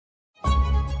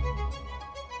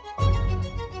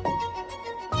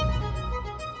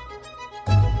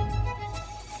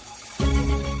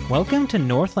Welcome to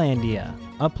Northlandia,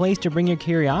 a place to bring your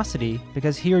curiosity,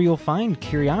 because here you'll find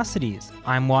curiosities.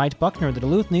 I'm Wyatt Buckner of the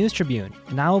Duluth News Tribune,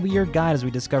 and I will be your guide as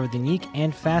we discover the unique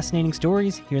and fascinating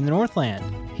stories here in the Northland.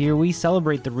 Here we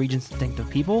celebrate the region's distinctive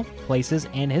people, places,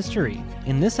 and history.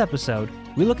 In this episode,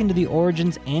 we look into the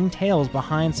origins and tales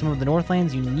behind some of the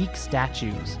Northland's unique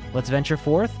statues. Let's venture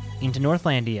forth into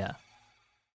Northlandia.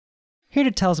 Here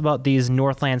to tell us about these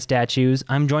Northland statues,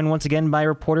 I'm joined once again by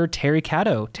reporter Teri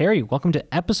Cadeau. Teri, welcome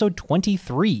to episode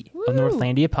 23 of the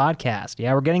Northlandia podcast.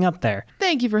 Yeah, we're getting up there.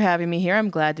 Thank you for having me here. I'm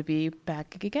glad to be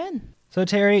back again. So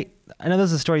Teri, I know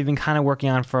this is a story you've been kind of working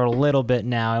on for a little bit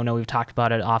now. I know we've talked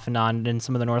about it off and on in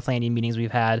some of the Northlandia meetings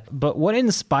we've had, but what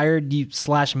inspired you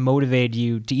 / motivated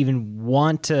you to even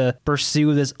want to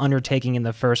pursue this undertaking in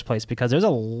the first place? Because there's a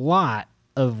lot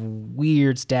of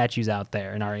weird statues out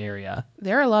there in our area.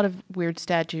 There are a lot of weird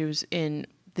statues in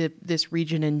this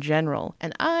region in general,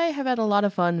 and I have had a lot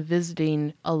of fun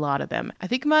visiting a lot of them. I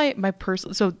think my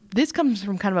personal, so this comes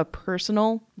from kind of a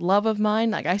personal love of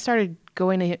mine. Like I started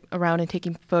going around and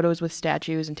taking photos with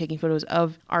statues and taking photos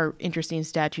of our interesting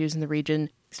statues in the region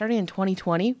starting in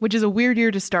 2020, which is a weird year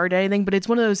to start anything, but it's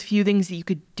one of those few things that you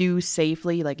could do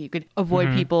safely. Like you could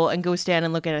avoid people and go stand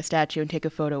and look at a statue and take a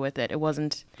photo with it. It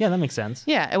wasn't... Yeah, that makes sense.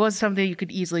 Yeah, it was something you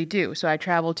could easily do. So I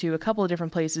traveled to a couple of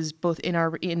different places, both in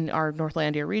our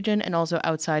Northlandia region and also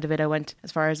outside of it. I went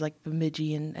as far as like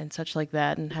Bemidji and such like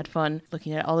that and had fun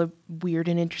looking at all the weird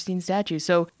and interesting statues.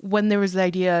 So when there was the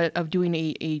idea of doing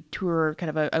a tour, kind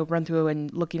of a run through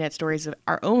and looking at stories of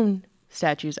our own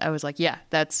statues, I was like, yeah,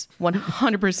 that's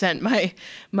 100%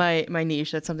 my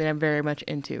niche. That's something I'm very much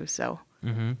into. So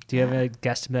do you have a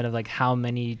guesstimate of like how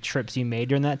many trips you made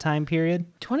during that time period?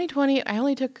 2020, I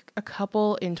only took a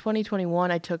couple. In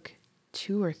 2021, I took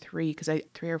 2 or 3, because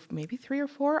maybe 3 or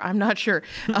 4. I'm not sure.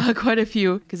 Quite a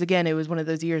few, because again, it was one of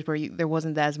those years where there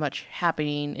wasn't as much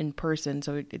happening in person,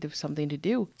 so it was something to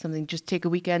do. Just take a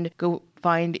weekend, go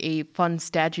find a fun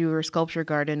statue or sculpture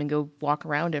garden and go walk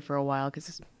around it for a while, because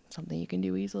it's something you can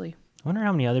do easily. I wonder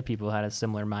how many other people had a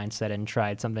similar mindset and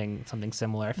tried something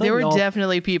similar. There were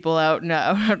definitely people out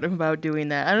about doing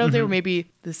that. I don't know if they were maybe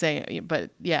the same,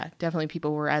 but yeah, definitely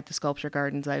people were at the sculpture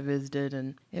gardens I visited,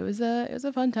 and it was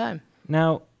a fun time.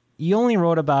 Now, you only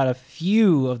wrote about a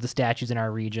few of the statues in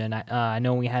our region. I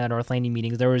know when we had our Northlandia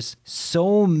meetings, there was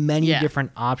so many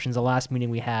different options. The last meeting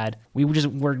we had, we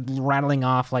were rattling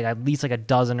off like at least like a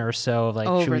dozen or so of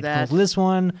like, should we close this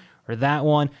one or that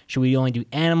one? Should we only do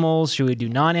animals? Should we do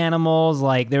non-animals?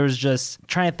 Like there was just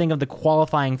trying to think of the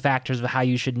qualifying factors of how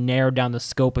you should narrow down the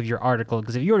scope of your article.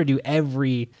 Because if you were to do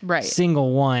every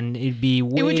single one, it'd be way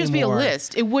more. It would just be a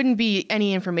list. It wouldn't be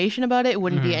any information about it. It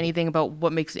wouldn't be anything about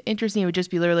what makes it interesting. It would just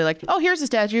be literally like, oh, here's a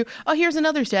statue. Oh, here's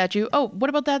another statue. Oh,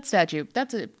 what about that statue?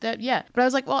 That's it. Yeah. But I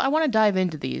was like, well, I want to dive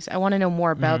into these. I want to know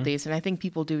more about these. And I think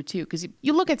people do too. Because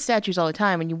you look at statues all the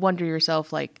time and you wonder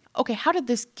yourself like, okay, how did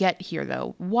this get here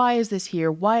though? Why is this here?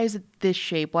 Why is it this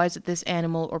shape? Why is it this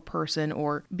animal or person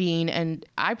or being? And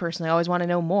I personally always want to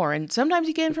know more. And sometimes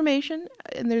you get information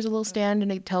and there's a little stand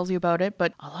and it tells you about it.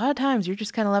 But a lot of times you're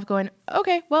just kind of left going,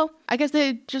 okay, well, I guess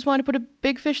they just want to put a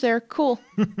big fish there. Cool.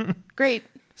 Great.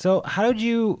 So how did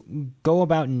you go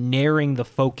about narrowing the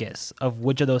focus of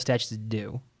which of those statues to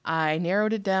do? I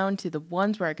narrowed it down to the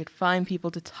ones where I could find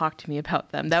people to talk to me about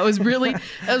them. That was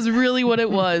really what it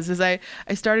was. As I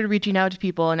started reaching out to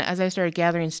people, and as I started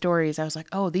gathering stories, I was like,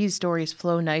 oh, these stories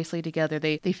flow nicely together.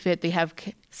 They fit. They have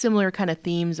similar kind of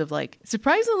themes of like,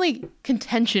 surprisingly,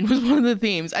 contention was one of the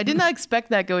themes. I did not expect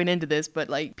that going into this, but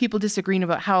like people disagreeing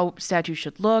about how statues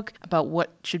should look, about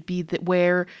what should be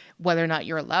where, whether or not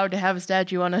you're allowed to have a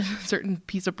statue on a certain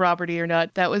piece of property or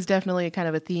not. That was definitely a kind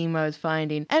of a theme I was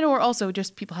finding. And or also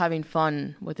just people having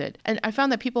fun with it. And I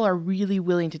found that people are really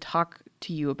willing to talk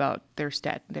to you about their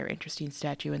interesting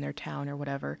statue in their town or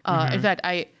whatever. In fact,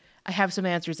 I have some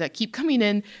answers that keep coming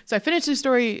in. So I finished the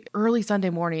story early Sunday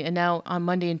morning, and now on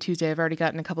Monday and Tuesday, I've already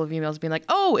gotten a couple of emails being like,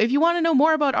 oh, if you want to know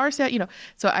more about our So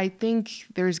I think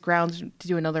there's grounds to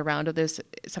do another round of this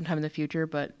sometime in the future,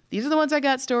 but these are the ones I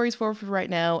got stories for right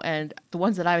now, and the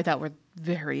ones that I thought were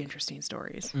very interesting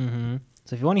stories.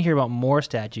 So if you want to hear about more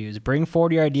statues, bring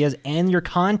forward your ideas and your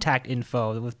contact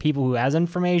info with people who has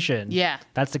information. Yeah.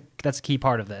 That's the key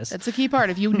part of this. That's the key part.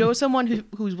 If you know someone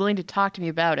who's willing to talk to me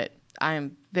about it, I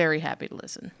am very happy to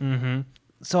listen.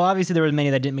 So obviously there were many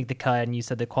that didn't make the cut, and you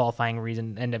said the qualifying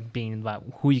reason ended up being about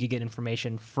who you could get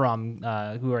information from,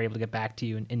 who were able to get back to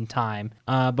you in time.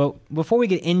 But before we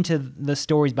get into the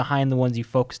stories behind the ones you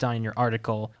focused on in your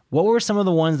article, what were some of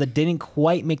the ones that didn't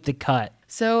quite make the cut?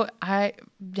 So I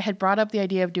had brought up the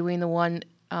idea of doing the one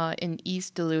in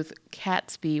East Duluth,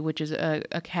 Catsby, which is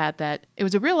a cat that, it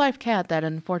was a real life cat that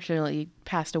unfortunately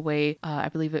passed away. I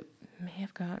believe it may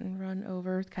have gotten run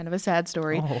over. Kind of a sad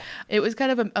story. Oh. It was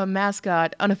kind of a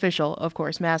mascot, unofficial, of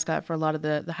course, mascot for a lot of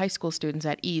the high school students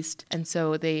at East. And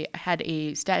so they had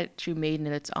a statue made in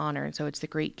its honor. And so it's the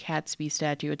Great Catsby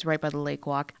statue. It's right by the lake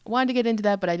walk. I wanted to get into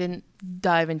that, but I didn't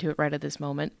dive into it right at this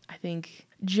moment. I think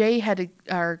Jay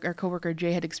our coworker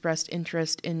Jay had expressed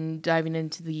interest in diving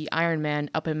into the Iron Man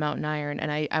up in Mountain Iron.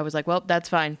 And I was like, well, that's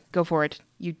fine. Go for it.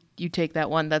 You take that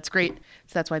one. That's great.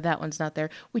 So that's why that one's not there.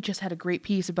 We just had a great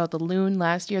piece about the loon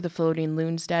last year, the floating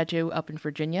loon statue up in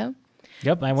Virginia.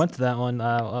 Yep, I went to that one.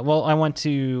 I went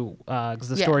to, because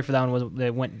the story for that one was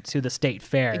they went to the state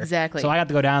fair. Exactly. So I got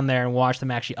to go down there and watch them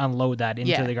actually unload that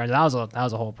into the gardens. That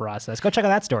was a whole process. Go check out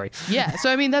that story. Yeah,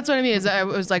 so I mean, that's what I mean, is I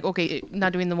was like, okay,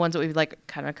 not doing the ones that we've like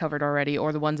kind of covered already,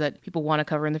 or the ones that people want to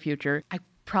cover in the future. I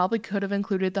probably could have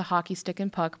included the hockey stick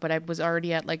and puck, but I was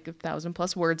already at like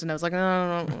 1,000+ words, and I was like,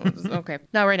 no, okay,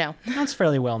 not right now. That's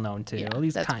fairly well known too. Yeah, at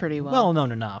least that's pretty well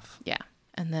known enough. Yeah.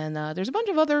 And then there's a bunch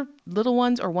of other little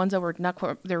ones, or ones that were not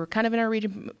quite, they were kind of in our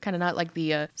region, kind of not, like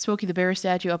the Smokey the Bear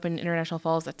statue up in International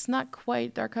Falls. That's not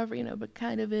quite our cover, but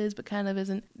kind of is, but kind of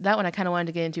isn't. That one I kind of wanted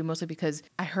to get into mostly because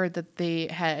I heard that they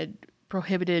had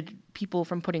prohibited people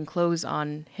from putting clothes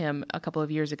on him a couple of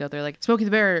years ago. They're like, Smokey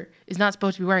the Bear is not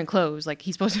supposed to be wearing clothes. Like,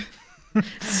 he's supposed to...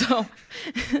 So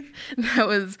that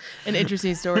was an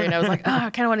interesting story, and I was like, I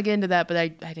kind of want to get into that, but I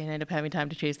didn't end up having time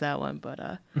to chase that one.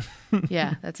 But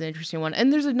yeah, that's an interesting one.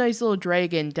 And there's a nice little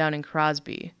dragon down in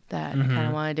Crosby that I kind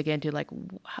of wanted to get into. Like,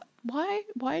 why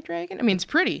a dragon? I mean, it's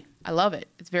pretty. I love it.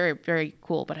 It's very, very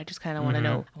cool. But I just kind of want to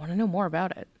know. I want to know more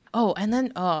about it. Oh, and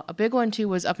then a big one too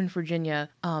was up in Virginia.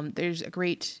 There's a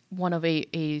great one of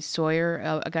a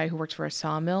sawyer, a guy who works for a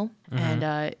sawmill,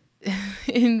 and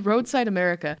in Roadside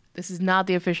America, this is not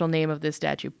the official name of this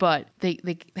statue, but they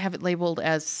have it labeled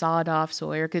as Sawed Off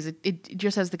Sawyer because it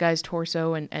just has the guy's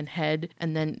torso and head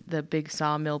and then the big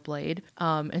sawmill blade.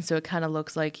 And so it kind of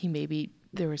looks like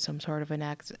there was some sort of an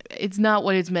accident. It's not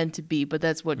what it's meant to be, but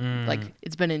that's what like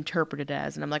it's been interpreted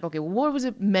as. And I'm like, okay, well, what was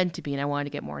it meant to be? And I wanted to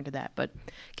get more into that. But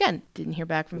again, didn't hear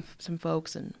back from some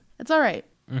folks, and it's all right.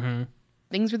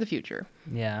 Things for the future.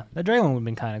 Yeah, the dragon one would have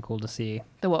been kind of cool to see.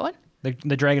 The what one?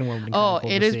 The dragon one would be cool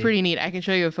it is pretty neat. I can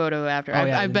show you a photo after.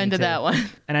 I've been to that one.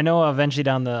 And I know eventually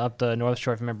up the North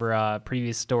Shore, if you remember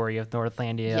previous story of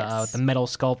Northlandia, with the metal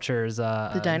sculptures,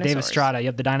 the dinosaurs. David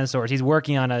Strada, the dinosaurs. He's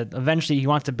working on eventually he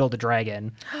wants to build a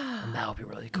dragon. And that would be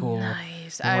really cool.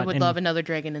 Nice. I would love another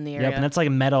dragon in the area. Yep, and it's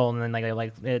like metal, and then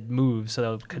like it moves,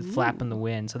 so it could flap in the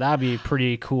wind. So that would be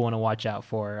pretty cool one to watch out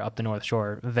for up the North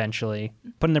Shore eventually.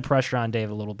 Putting the pressure on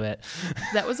Dave a little bit.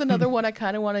 That was another one I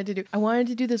kind of wanted to do. I wanted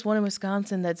to do this one in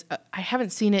Wisconsin that's, I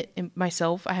haven't seen it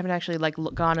myself. I haven't actually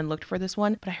gone and looked for this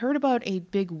one, but I heard about a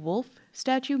big wolf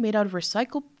statue made out of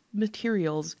recycled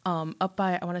materials up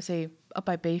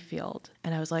by Bayfield,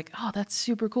 and I was like, oh, that's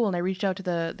super cool. And I reached out to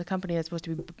the company that's supposed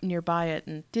to be nearby it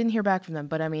and didn't hear back from them,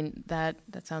 but I mean that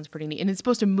sounds pretty neat. And it's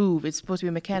supposed to move. It's supposed to be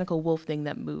a mechanical wolf thing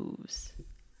that moves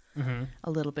a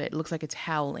little bit. It looks like it's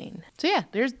howling. So yeah,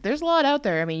 there's a lot out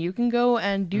there. I mean, you can go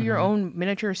and do your own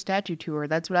miniature statue tour.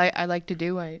 That's what I like to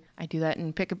do. I do that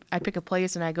and I pick a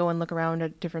place and I go and look around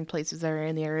at different places that are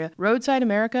in the area. Roadside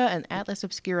America and Atlas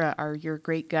Obscura are your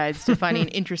great guides to finding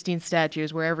interesting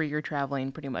statues wherever you're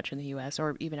traveling, pretty much in the U.S.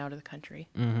 or even out of the country.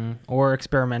 Or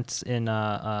experiments in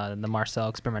the Marcel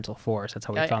Experimental Forest. That's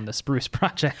how we found the Spruce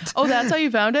Project. Oh, that's how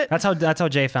you found it? That's how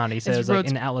Jay found it. He said it was like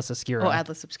in Atlas Obscura. Oh,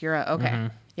 Atlas Obscura. Okay.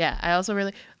 Yeah, I also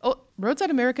really... Oh, Roadside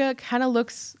America kind of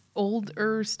looks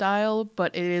older style,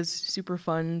 but it is super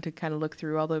fun to kind of look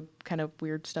through all the kind of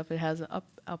weird stuff it has up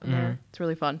in there. It's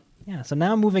really fun. Yeah, so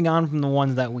now moving on from the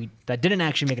ones that didn't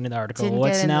actually make it into the article,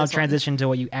 let's now transition to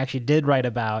what you actually did write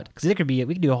about, because we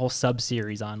could do a whole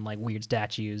sub-series on like weird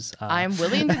statues. I'm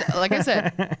willing to, like I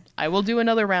said, I will do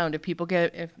another round if people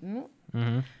get...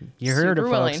 You heard it,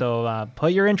 folks, so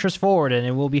put your interest forward and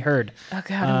it will be heard. Oh,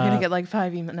 God, I'm going to get like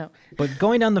 5 emails. No. But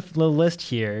going down the list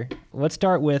here, let's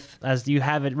start with, as you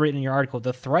have it written in your article,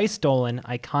 the thrice-stolen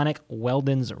iconic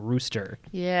Weldon's Rooster.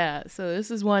 Yeah, so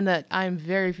this is one that I'm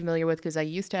very familiar with because I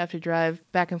used to have to drive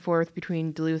back and forth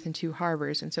between Duluth and Two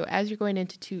Harbors. And so as you're going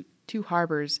into Two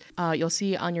Harbors, you'll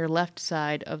see on your left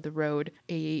side of the road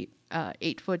a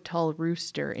 8-foot tall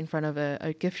rooster in front of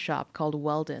a gift shop called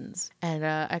Weldon's. And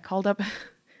I called up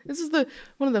This is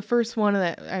one of the first one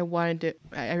that I wanted to,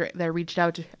 that I reached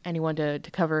out to anyone to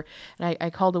cover. And I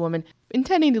called a woman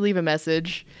intending to leave a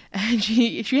message. And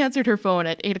she answered her phone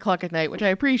at 8 o'clock at night, which I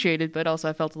appreciated, but also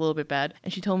I felt a little bit bad.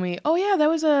 And she told me, oh yeah,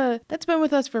 that's been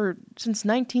with us since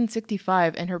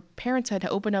 1965. And her parents had to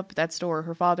open up that store.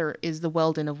 Her father is the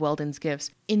Weldon of Weldon's Gifts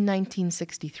in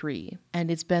 1963. And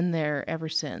it's been there ever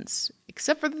since,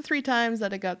 except for the 3 times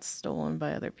that it got stolen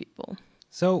by other people.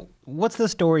 So what's the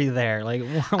story there? Like,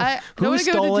 who who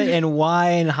stole it and why,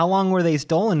 and how long were they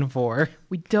stolen for?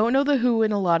 We don't know the who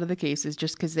in a lot of the cases,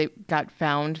 just because they got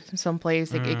found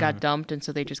someplace. It got dumped, and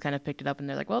so they just kind of picked it up, and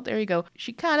they're like, well, there you go.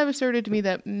 She kind of asserted to me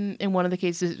that in one of the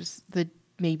cases that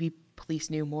maybe police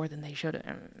knew more than they should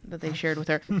have, that they shared with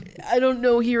her. I don't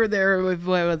know here or there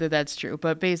whether that's true,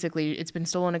 but basically it's been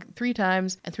stolen 3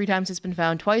 times, and 3 times it's been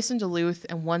found, twice in Duluth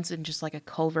and once in just like a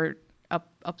culvert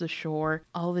up the shore.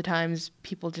 All the times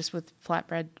people just with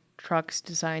flatbed trucks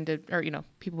deciding to, or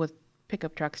people with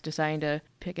pickup trucks deciding to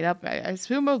pick it up. I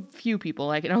assume a few people.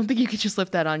 Like, I don't think you could just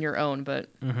lift that on your own, but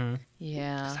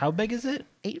yeah. How big is it?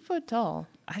 8 foot tall.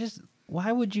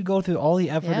 Why would you go through all the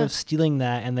effort of stealing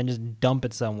that and then just dump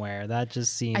it somewhere? That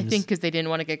just seems... I think because they didn't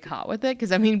want to get caught with it.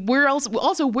 Because, I mean, where are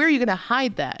you going to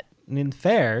hide that? I mean,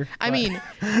 fair. I mean,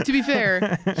 to be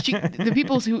fair, the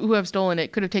people who have stolen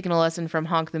it could have taken a lesson from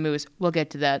Honk the Moose. We'll get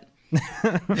to that.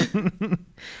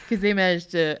 Because they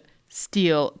managed to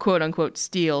steal, quote unquote,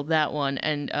 steal that one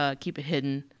and keep it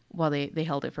hidden while they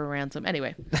held it for ransom.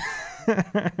 Anyway.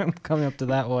 I'm coming up to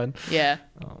that one. Yeah.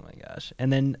 Oh my gosh.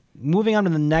 And then moving on to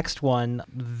the next one,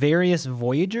 various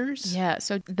Voyagers? Yeah,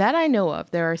 so that I know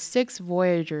of. There are 6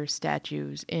 Voyager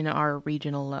statues in our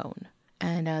region alone.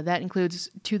 And that includes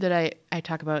 2 that I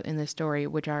talk about in this story,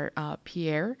 which are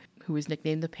Pierre, who is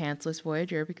nicknamed the Pantsless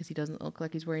Voyager because he doesn't look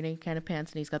like he's wearing any kind of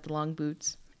pants and he's got the long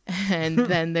boots. And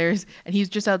then and he's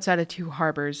just outside of 2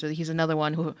 harbors. So he's another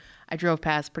one who I drove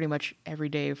past pretty much every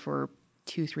day for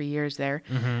 2-3 years there.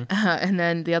 And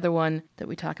then the other one that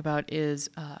we talk about is,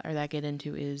 or that I get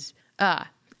into is,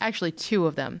 actually 2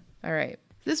 of them. All right.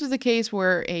 This was a case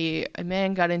where a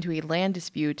man got into a land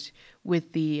dispute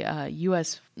with the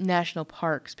U.S. national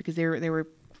parks because they were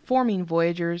forming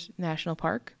Voyagers National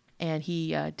Park, and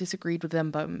he disagreed with them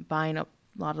buying up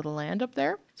a lot of the land up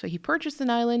there. So he purchased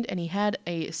an island, and he had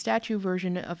a statue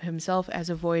version of himself as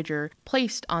a Voyager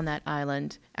placed on that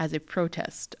island as a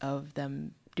protest of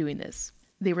them doing this.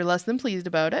 They were less than pleased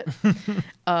about it.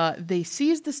 They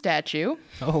seized the statue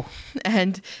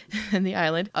and the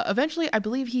island. Eventually, I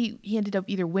believe he ended up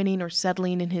either winning or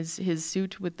settling in his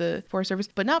suit with the Forest Service,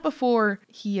 but not before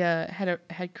he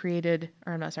had created,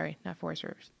 or I'm not sorry, not Forest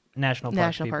Service. National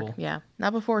Park, yeah.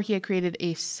 Not before he had created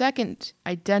a second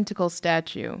identical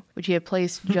statue, which he had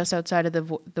placed just outside of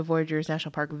the Voyagers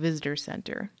National Park Visitor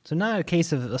Center. So not a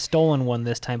case of a stolen one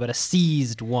this time, but a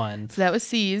seized one. So that was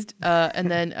seized,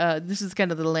 and then this is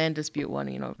kind of the land dispute one,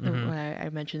 I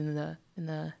mentioned in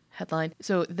the headline.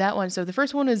 So that one, so the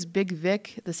first one was Big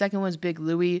Vic, the second one was Big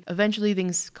Louie. Eventually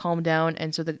things calmed down,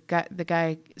 and so the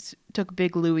guy took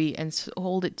Big Louie and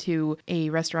sold it to a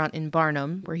restaurant in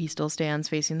Barnum, where he still stands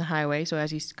facing the highway. So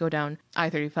as you go down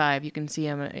I-35, you can see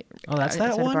him. That's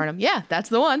that one? Barnum. Yeah, that's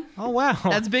the one. Oh, wow.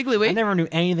 That's Big Louie. I never knew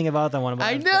anything about that one.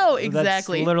 I know,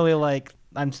 exactly. That's literally like,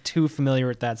 I'm too familiar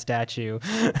with that statue.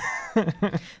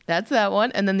 That's that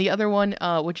one. And then the other one,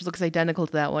 which looks identical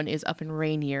to that one, is up in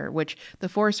Rainier, which the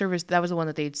Forest Service, that was the one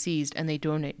that they'd seized, and they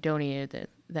donated it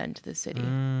then to the city.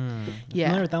 Yeah.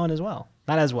 Familiar with that one as well.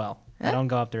 Not as well. I don't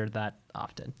go up there that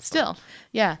often. Still,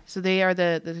 yeah. So they are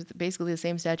basically the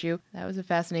same statue. That was a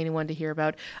fascinating one to hear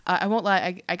about. I won't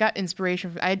lie. I got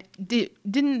inspiration. I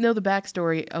didn't know the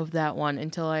backstory of that one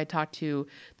until I talked to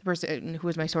the person who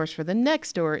was my source for the next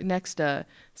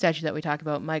statue that we talked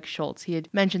about, Mike Schultz. He had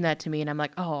mentioned that to me, and I'm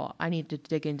like, oh, I need to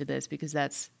dig into this because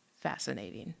that's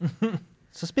fascinating.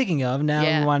 So speaking of, now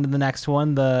we move on to the next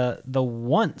one, the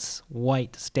once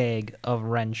white stag of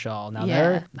Renshaw. Now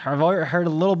I've heard a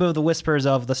little bit of the whispers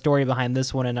of the story behind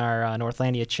this one in our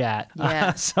Northlandia chat.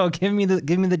 Yeah. So give me the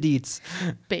deets.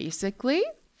 Basically,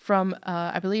 from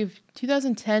I believe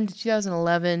 2010 to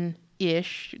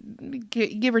 2011-ish,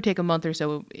 give or take a month or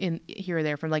so in here or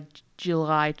there, from like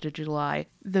July to July,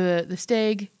 the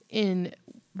stag in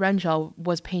Renshaw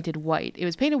was painted white. It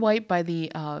was painted white by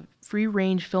the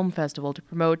free-range film festival to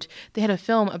promote. They had a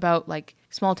film about like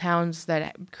small towns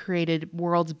that created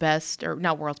world's biggest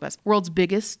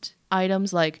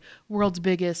items, like world's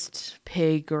biggest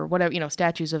pig or whatever,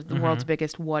 statues of the world's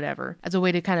biggest whatever, as a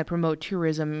way to kind of promote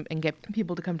tourism and get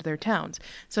people to come to their towns.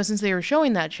 So since they were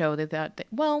showing that show, they thought,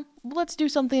 well, let's do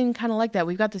something kind of like that.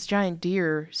 We've got this giant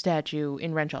deer statue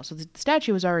in Renshaw. So the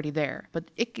statue was already there,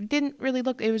 but it didn't really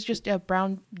look, it was just a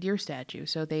brown deer statue.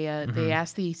 So they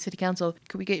asked the city council,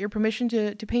 could we get your permission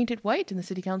to paint it white? And the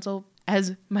city council,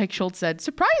 as Mike Schultz said,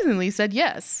 surprisingly said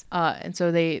yes. And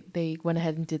so they went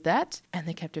ahead and did that, and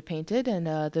they kept it painted, and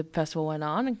the festival went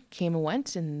on and came and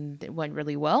went, and it went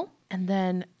really well. And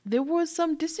then there was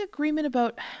some disagreement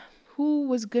about who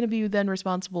was going to be then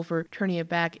responsible for turning it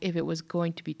back if it was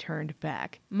going to be turned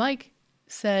back. Mike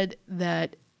said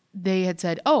that they had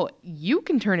said, oh, you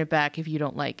can turn it back if you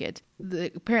don't like it.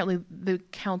 Apparently, the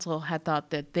council had thought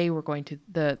that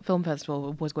the film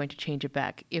festival was going to change it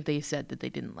back if they said that they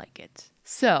didn't like it.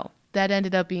 So that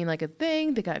ended up being like a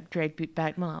thing. They got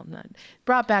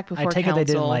brought back before council. I take it they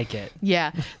didn't like it.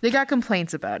 Yeah, they got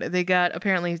complaints about it.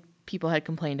 Apparently people had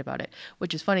complained about it,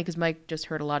 which is funny because Mike just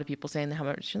heard a lot of people saying how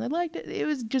much they liked it. It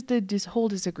was just this whole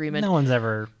disagreement. No one's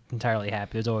ever entirely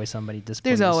happy. There's always somebody displeased.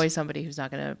 There's always somebody who's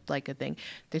not going to like a thing.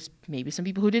 There's maybe some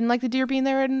people who didn't like the deer being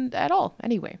there at all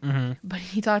anyway. But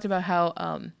he talked about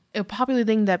how a popular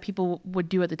thing that people would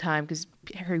do at the time, because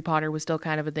Harry Potter was still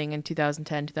kind of a thing in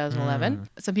 2010, 2011.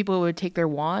 Some people would take their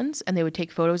wands and they would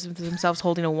take photos of themselves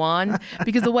holding a wand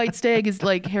because the white stag is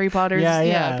like Harry Potter's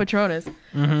Patronus. So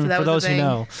that for was those the thing. who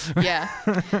know. Yeah,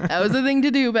 that was the thing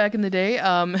to do back in the day.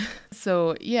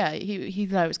 So yeah, he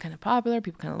thought it was kind of popular.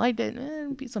 People kind of liked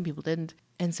it. Some people didn't.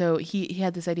 And so he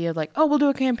had this idea of like, oh, we'll do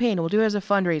a campaign. We'll do it as a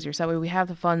fundraiser. So that way we have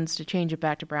the funds to change it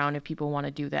back to brown if people want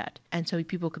to do that. And so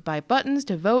people could buy buttons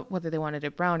to vote whether they wanted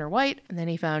it brown or white. And then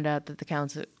he found out that the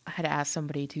council had asked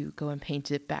somebody to go and paint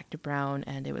it back to brown,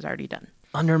 and it was already done.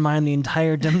 Undermine the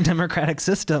entire democratic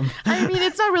system. I mean,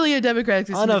 it's not really a democratic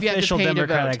system. Unofficial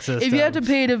democratic system. If you have to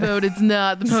pay to vote, it's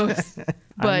not the most.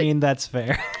 But, I mean, that's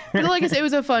fair. But like I said, it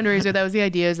was a fundraiser. That was the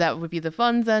idea, is that would be the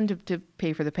funds then to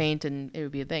pay for the paint, and it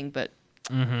would be a thing. But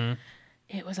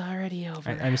it was already over.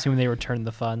 I'm assuming they returned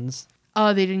the funds.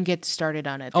 Oh, they didn't get started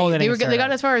on it. They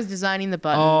got as far as designing the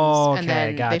buttons, and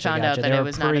then they found out that it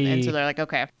was not. And so they're like,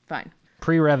 okay, fine.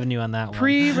 Pre-revenue on that one.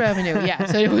 Pre-revenue, yeah.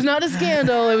 So it was not a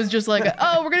scandal. It was just like,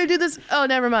 oh, we're going to do this. Oh,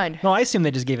 never mind. No, I assume they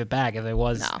just gave it back if it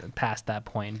was past that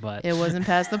point. But it wasn't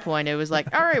past the point. It was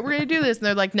like, all right, we're going to do this. And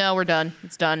they're like, no, we're done.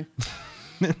 It's done.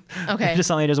 Okay. Just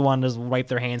suddenly just wanted to wipe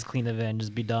their hands clean of it and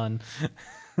just be done.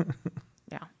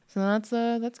 Yeah. So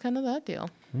that's kind of that deal.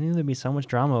 There'd be so much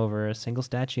drama over a single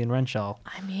statue in Renshaw.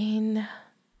 I mean,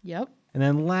 yep. And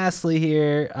then lastly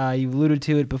here, you've alluded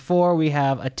to it before, we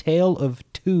have A Tale of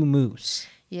Two Moose.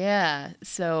 Yeah.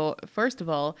 So first of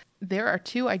all, there are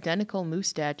two identical moose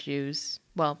statues.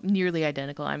 Well, nearly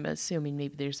identical. I'm assuming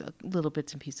maybe there's little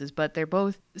bits and pieces, but they're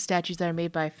both statues that are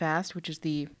made by FAST, which is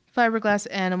the Fiberglass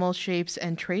Animal Shapes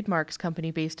and Trademarks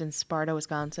company based in Sparta,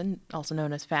 Wisconsin, also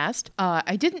known as FAST.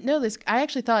 I didn't know this. I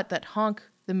actually thought that Honk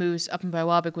the Moose up in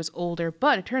Biwabic was older,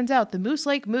 but it turns out the Moose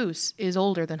Lake Moose is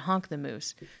older than Honk the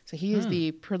Moose. So he is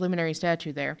the preliminary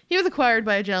statue there. He was acquired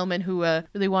by a gentleman who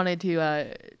really wanted to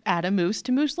add a moose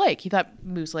to Moose Lake. He thought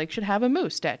Moose Lake should have a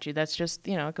moose statue. That's just,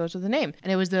 it goes with the name.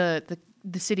 And it was the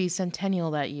city's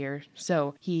centennial that year.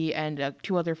 So he and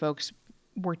two other folks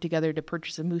worked together to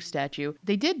purchase a moose statue.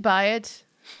 They did buy it.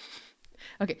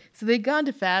 Okay, so they'd gone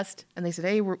to FAST, and they said,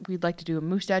 hey, we'd like to do a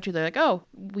moose statue. They're like, oh,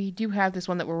 we do have this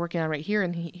one that we're working on right here.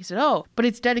 And he said, oh, but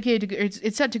it's dedicated to,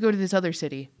 it's set to go to this other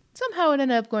city. Somehow it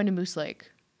ended up going to Moose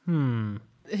Lake.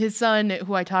 His son,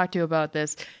 who I talked to about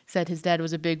this, said his dad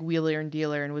was a big wheeler and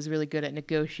dealer and was really good at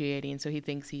negotiating. So he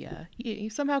thinks he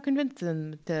somehow convinced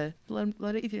him to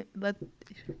let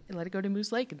it go to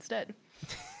Moose Lake instead.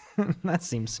 That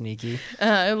seems sneaky.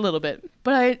 A little bit.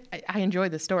 But I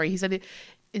enjoyed the story. He said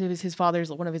it was his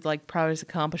father's, one of his proudest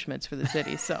accomplishments for the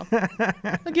city. So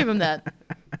I'll give him that.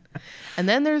 And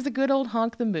then there's the good old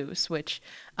Honk the Moose, which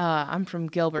I'm from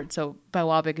Gilbert, so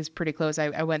Biwabic is pretty close.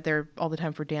 I went there all the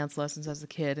time for dance lessons as a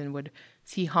kid and would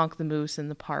see Honk the Moose in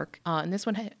the park. And this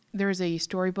one, there's a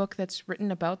storybook that's written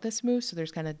about this moose, so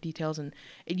there's kind of details, and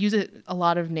it uses a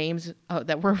lot of names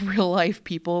that were real life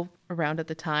people around at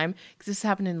the time. Because this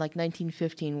happened in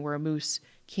 1915, where a moose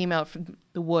came out from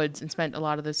the woods and spent a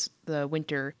lot of the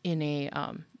winter in a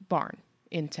barn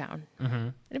in town.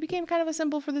 And it became kind of a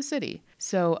symbol for the city.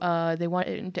 So they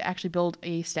wanted to actually build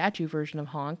a statue version of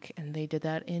Honk, and they did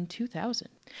that in 2000.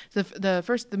 So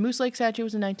the Moose Lake statue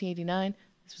was in 1989.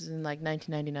 This was in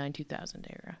 1999, 2000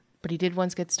 era. But he did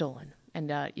once get stolen. And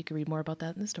you can read more about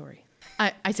that in the story.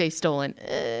 I say stolen.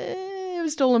 It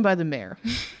was stolen by the mayor.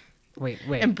 Wait.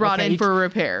 And brought in for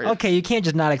repairs. Okay, you can't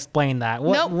just not explain that.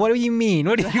 Nope. What do you mean?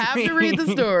 What do you have mean? to read the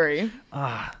story.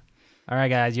 All right,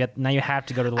 guys. Now you have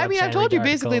to go to the website. I mean, I've told you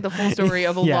basically the full story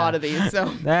of a lot of these. So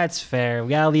that's fair. We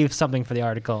gotta leave something for the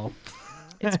article.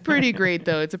 It's pretty great,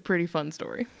 though. It's a pretty fun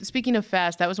story. Speaking of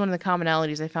fast, that was one of the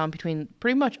commonalities I found between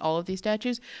pretty much all of these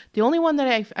statues. The only one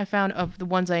that I found of the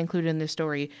ones I included in this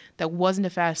story that wasn't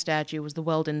a fast statue was the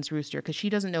Weldon's rooster, because she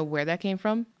doesn't know where that came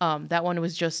from. That one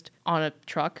was just on a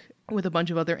truck with a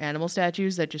bunch of other animal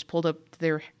statues that just pulled up to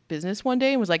their business one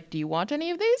day and was like, do you want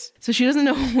any of these? So she doesn't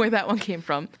know where that one came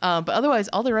from. But otherwise,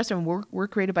 all the rest of them were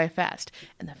created by FAST.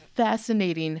 And the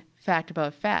fascinating fact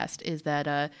about FAST is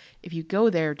that if you go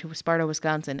there to Sparta,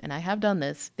 Wisconsin, and I have done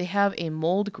this, they have a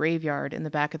mold graveyard in the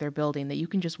back of their building that you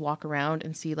can just walk around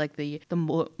and see like the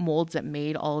molds that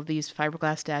made all of these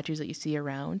fiberglass statues that you see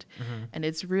around. Mm-hmm. And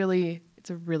it's a really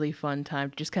fun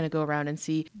time to just kind of go around and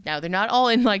see. Now, they're not all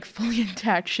in like fully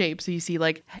intact shape, so you see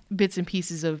like bits and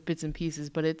pieces,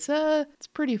 but it's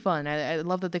pretty fun. I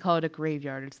love that they call it a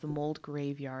graveyard. It's the mold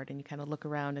graveyard, and you kind of look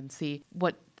around and see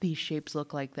what these shapes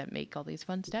look like that make all these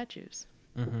fun statues.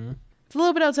 Mm-hmm. It's a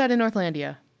little bit outside of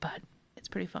Northlandia, but it's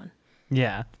pretty fun.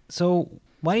 Yeah. So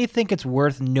why do you think it's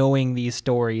worth knowing these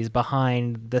stories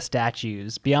behind the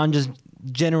statues beyond just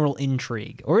general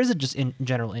intrigue? Or is it just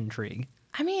general intrigue?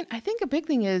 I mean, I think a big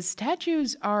thing is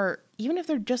statues are, even if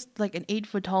they're just like an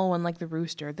 8-foot tall one like the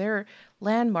rooster, they're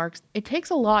landmarks. It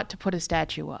takes a lot to put a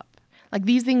statue up. Like,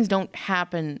 these things don't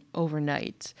happen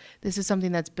overnight. This is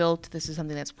something that's built. This is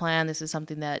something that's planned. This is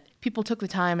something that people took the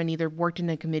time and either worked in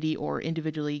a committee or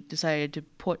individually decided to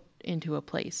put into a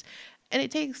place. And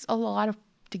it takes a lot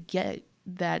to get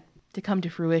that to come to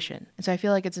fruition. And so I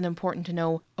feel like it's important to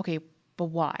know, okay, but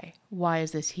why? Why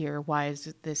is this here? Why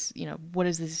is this, what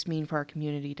does this mean for our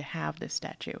community to have this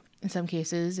statue? In some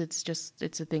cases, it's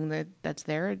a thing that's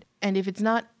there. And if it's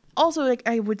not, also, like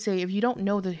I would say, if you don't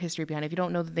know the history behind it, if you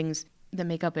don't know the things that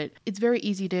make up it, it's very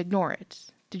easy to ignore it.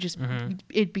 To just,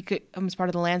 it becomes part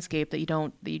of the landscape that you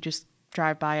just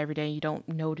drive by every day and you don't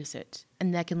notice it.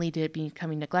 And that can lead to it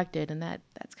becoming neglected, and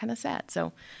that's kind of sad.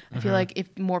 So I feel like if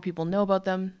more people know about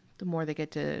them, the more they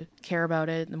get to care about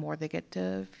it, the more they get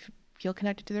to feel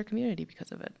connected to their community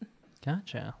because of it.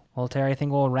 Gotcha. Well, Teri, I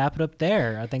think we'll wrap it up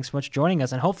there. Thanks so much for joining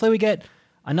us, and hopefully we get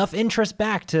enough interest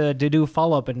back to do a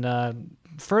follow-up and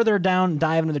further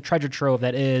dive into the treasure trove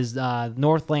that is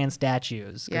Northland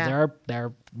statues. Because there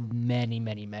are many,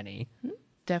 many, many.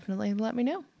 Definitely let me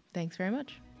know. Thanks very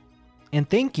much. And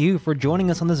thank you for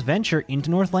joining us on this venture into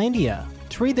Northlandia.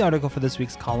 To read the article for this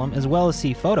week's column, as well as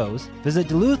see photos, visit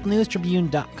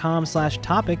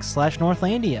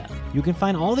duluthnewstribune.com/topics/Northlandia. You can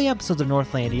find all the episodes of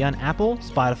Northlandia on Apple,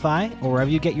 Spotify, or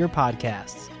wherever you get your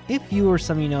podcasts. If you or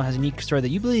someone you know has a unique story that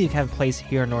you believe have a place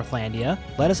here in Northlandia,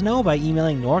 let us know by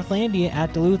emailing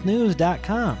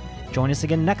northlandia@duluthnew's.com. Join us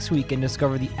again next week and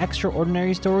discover the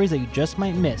extraordinary stories that you just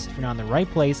might miss if you're not in the right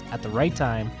place at the right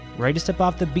time, ready to step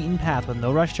off the beaten path with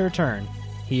no rush to return,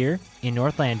 here in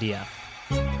Northlandia.